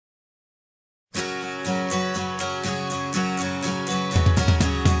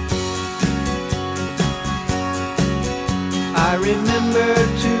remember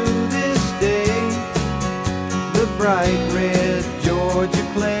to this day the bright red Georgia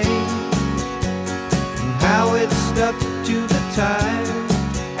clay, and how it stuck to the tire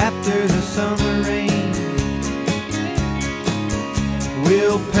after the summer rain.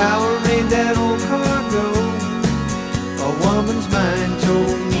 Willpower made that old car go. A woman's mind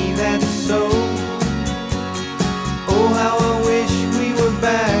told me that's so. Oh, how I wish we were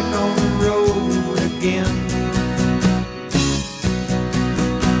back on the road again.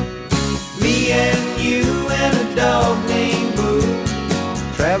 Me and you and a dog named Boo,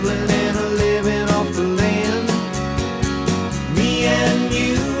 traveling and a living off the land. Me and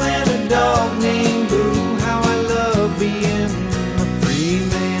you and a dog named Boo, how I love being a free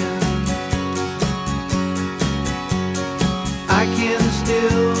man. I can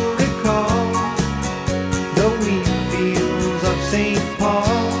still recall the wheat fields of St.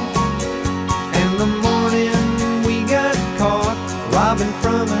 Paul, and the morning we got caught robbing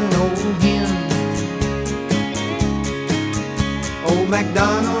from an old hen. Old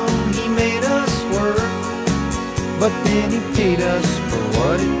MacDonald, he made us work, but then he paid us for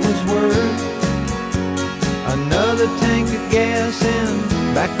what it was worth. Another tank of gas and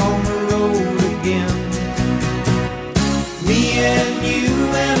back on the road again. Me and you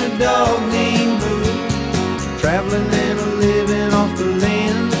and a dog named Boo, traveling and a living off the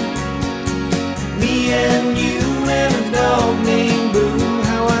land. Me and you and a dog named Boo,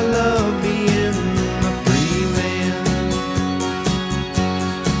 how I love being a free man.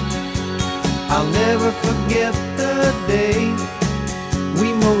 I'll never forget the day we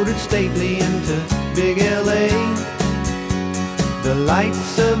motored stately into big LA. The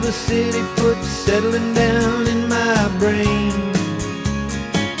lights of the city put settling down in my brain.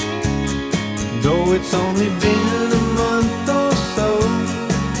 Though it's only been a month or so,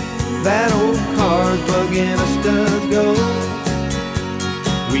 that old car's bugging us to go.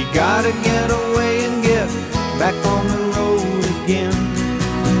 We gotta get away and get back on the road again.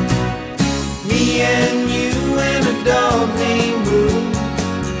 Me and you and a dog named Boo,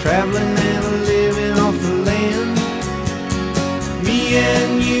 traveling and a living off the land. Me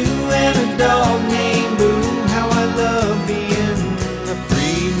and you and a dog named Boo, how I love being a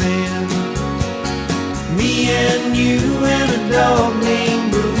free man. Me and you and a dog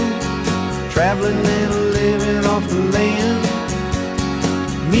named Boo, traveling and a living off the land.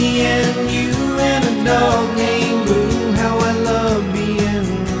 Me and you and a dog named